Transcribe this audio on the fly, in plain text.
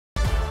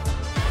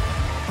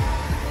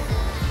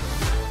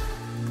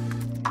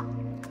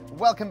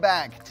Welcome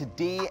back to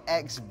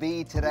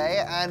DXB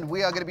Today, and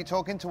we are going to be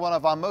talking to one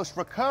of our most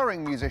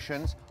recurring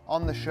musicians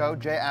on the show.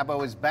 Jay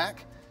Abo is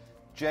back.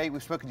 Jay,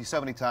 we've spoken to you so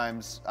many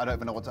times, I don't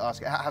even know what to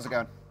ask you. How's it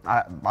going?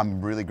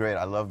 I'm really great.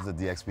 I love the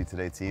DXB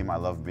Today team. I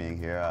love being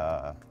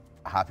here.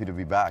 Happy to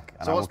be back,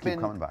 and I will keep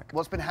coming back.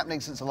 What's been happening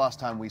since the last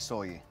time we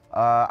saw you?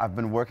 I've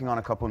been working on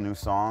a couple new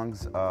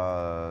songs.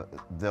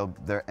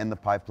 They're in the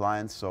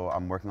pipeline, so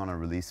I'm working on a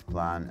release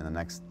plan in the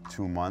next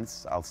 2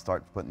 months. I'll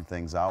start putting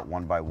things out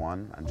one by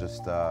one and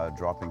just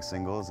dropping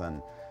singles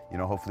and, you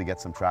know, hopefully get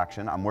some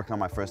traction. I'm working on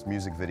my first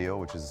music video,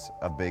 which is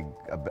a big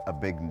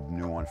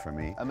new one for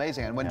me.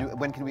 Amazing. And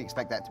when can we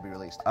expect that to be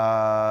released?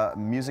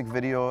 Music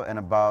video in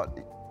about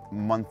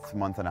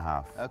month and a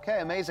half. Okay,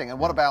 amazing. And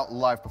what about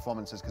live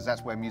performances? Because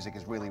that's where music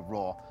is really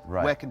raw.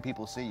 Right. Where can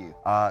people see you?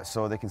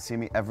 So they can see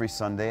me every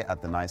Sunday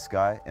at the Nice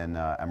Guy in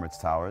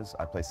Emirates Towers.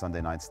 I play Sunday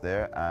nights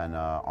there, and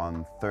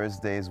on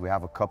Thursdays we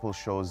have a couple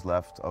shows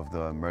left of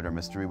the Murder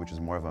Mystery, which is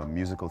more of a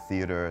musical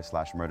theater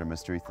 / murder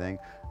mystery thing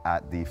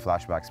at the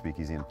Flashback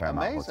Speakeasy in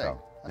Paramount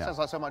Hotel. That sounds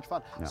like so much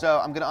fun. Yeah. So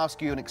I'm going to ask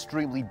you an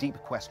extremely deep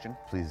question.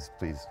 Please,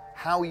 please.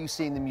 How are you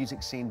seeing the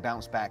music scene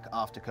bounce back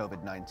after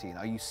COVID-19?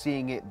 Are you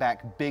seeing it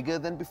back bigger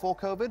than before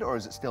COVID, or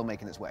is it still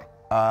making its way?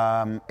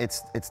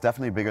 It's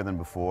definitely bigger than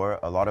before.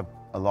 A lot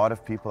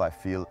of people, I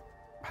feel,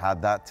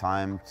 had that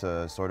time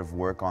to sort of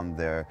work on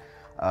their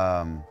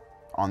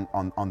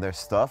on their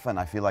stuff, and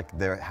I feel like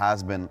there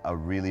has been a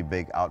really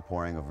big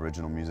outpouring of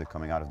original music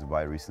coming out of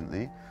Dubai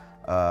recently.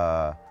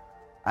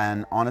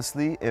 And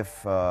honestly,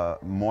 if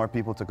more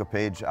people took a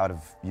page out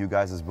of you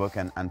guys' book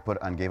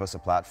and gave us a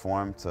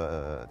platform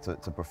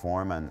to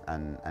perform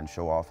and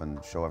show off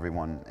and show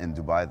everyone in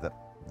Dubai that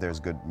there's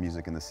good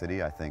music in the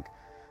city, I think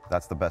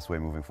that's the best way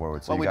moving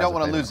forward. So well, we don't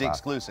want to lose the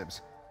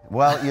exclusives.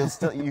 Well,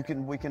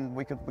 we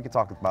can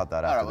talk about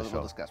that after the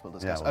show. We'll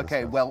discuss. Yeah,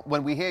 okay, well,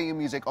 when we hear your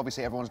music,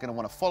 obviously everyone's going to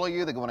want to follow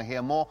you. They're going to want to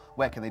hear more.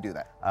 Where can they do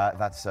that?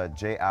 That's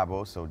Jay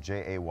Abo, so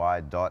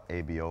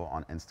JAY.ABO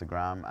on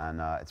Instagram,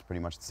 and it's pretty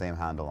much the same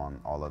handle on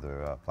all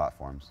other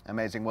platforms.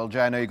 Amazing. Well,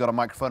 Jay, I know you've got a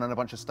microphone and a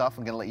bunch of stuff.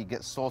 I'm going to let you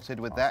get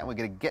sorted with that, and we're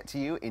going to get to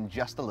you in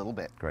just a little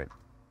bit. Great.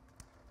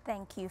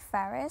 Thank you,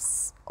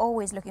 Faris.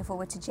 Always looking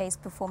forward to Jay's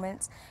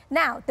performance.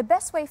 Now, the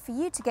best way for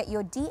you to get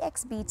your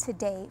DXB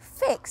Today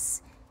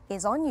fix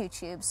is on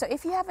YouTube. So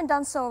if you haven't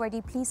done so already,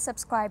 please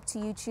subscribe to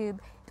YouTube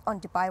on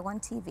Dubai One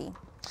TV.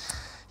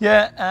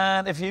 Yeah,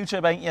 and if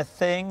YouTube ain't your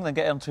thing, then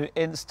get onto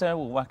Insta.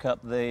 We'll whack up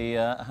the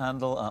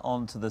handle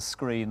onto the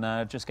screen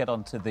now. Just get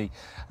onto the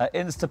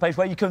Insta page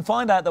where you can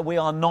find out that we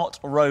are not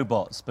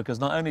robots,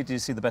 because not only do you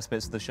see the best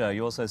bits of the show,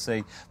 you also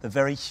see the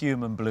very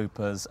human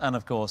bloopers and,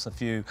 of course, a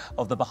few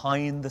of the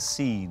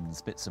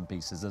behind-the-scenes bits and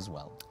pieces as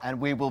well.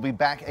 And we will be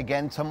back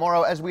again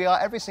tomorrow, as we are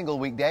every single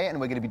weekday, and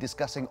we're going to be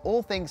discussing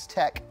all things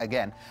tech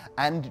again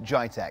and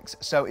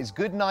GITEX. So it's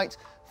good night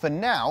for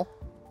now,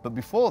 but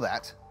before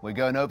that, we're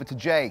going over to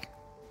Jay.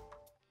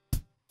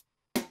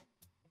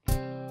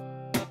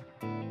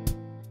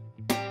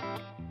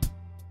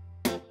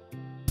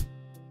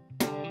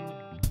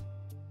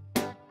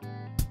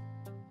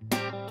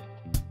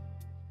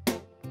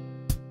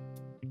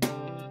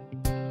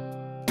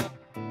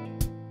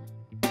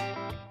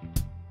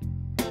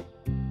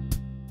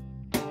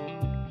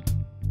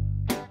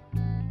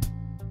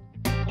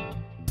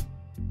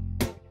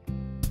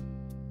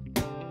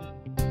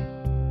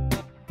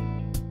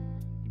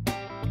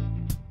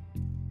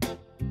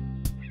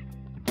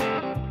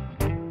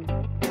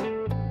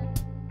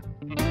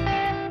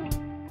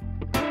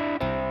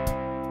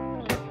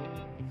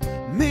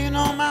 Me and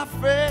all my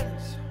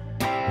friends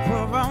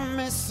were all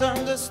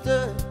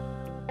misunderstood.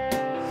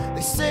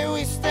 They say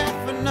we stand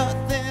for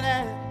nothing,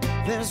 and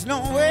there's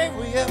no way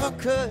we ever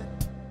could.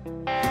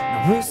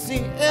 Now we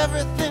see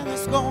everything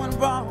that's going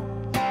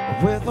wrong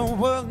with the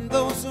world and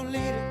those who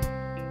lead it.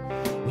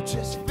 We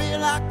just feel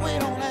like we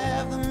don't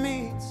have the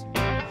means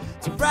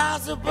to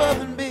rise above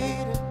and beat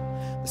it.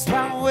 That's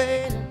why we're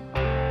waiting.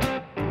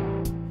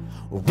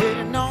 We're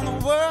waiting on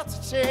the world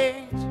to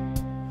change.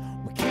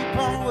 We keep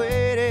on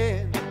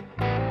waiting.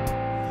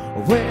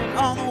 We're waiting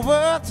on the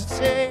world to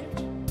change.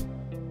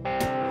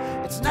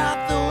 It's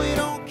not that we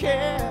don't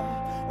care,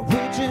 we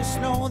just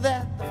know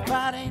that the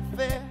fight ain't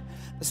fair.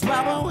 That's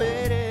why we're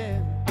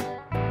waiting.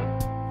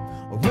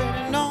 We're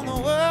waiting on the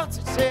world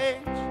to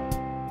change.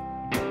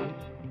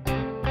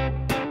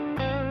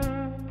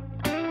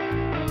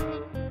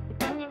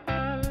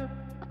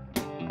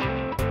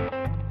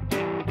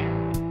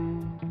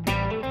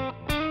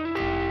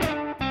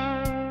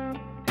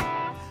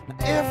 Now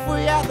if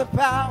we had the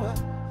power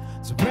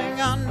to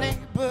bring our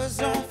neighbors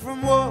home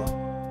from war,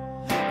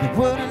 they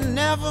would have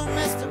never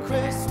missed a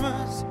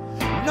Christmas.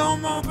 No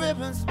more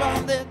ribbons by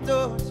their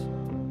doors.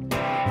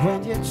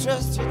 When you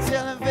trust your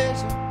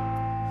television,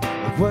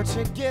 what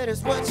you get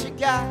is what you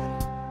got.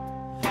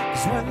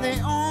 'Cause when they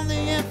own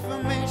the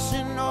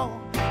information, oh,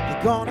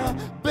 they're gonna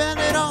bend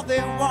it all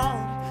they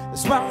want.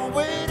 That's why we're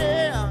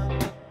waiting.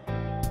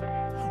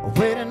 We're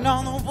waiting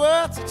on the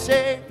world to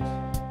change.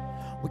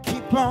 We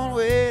keep on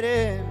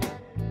waiting.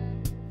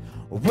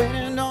 We're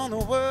waiting on the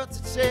world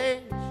to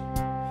change.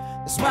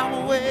 That's why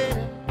we're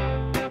waiting.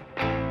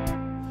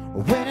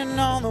 We're waiting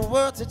on the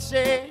world to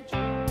change.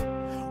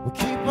 We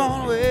keep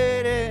on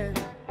waiting.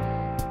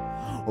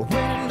 We're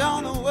waiting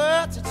on the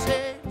world to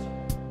change.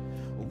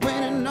 We're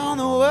waiting on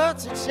the world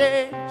to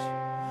change.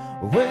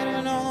 We're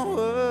waiting on the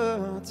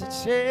world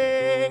to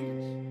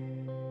change.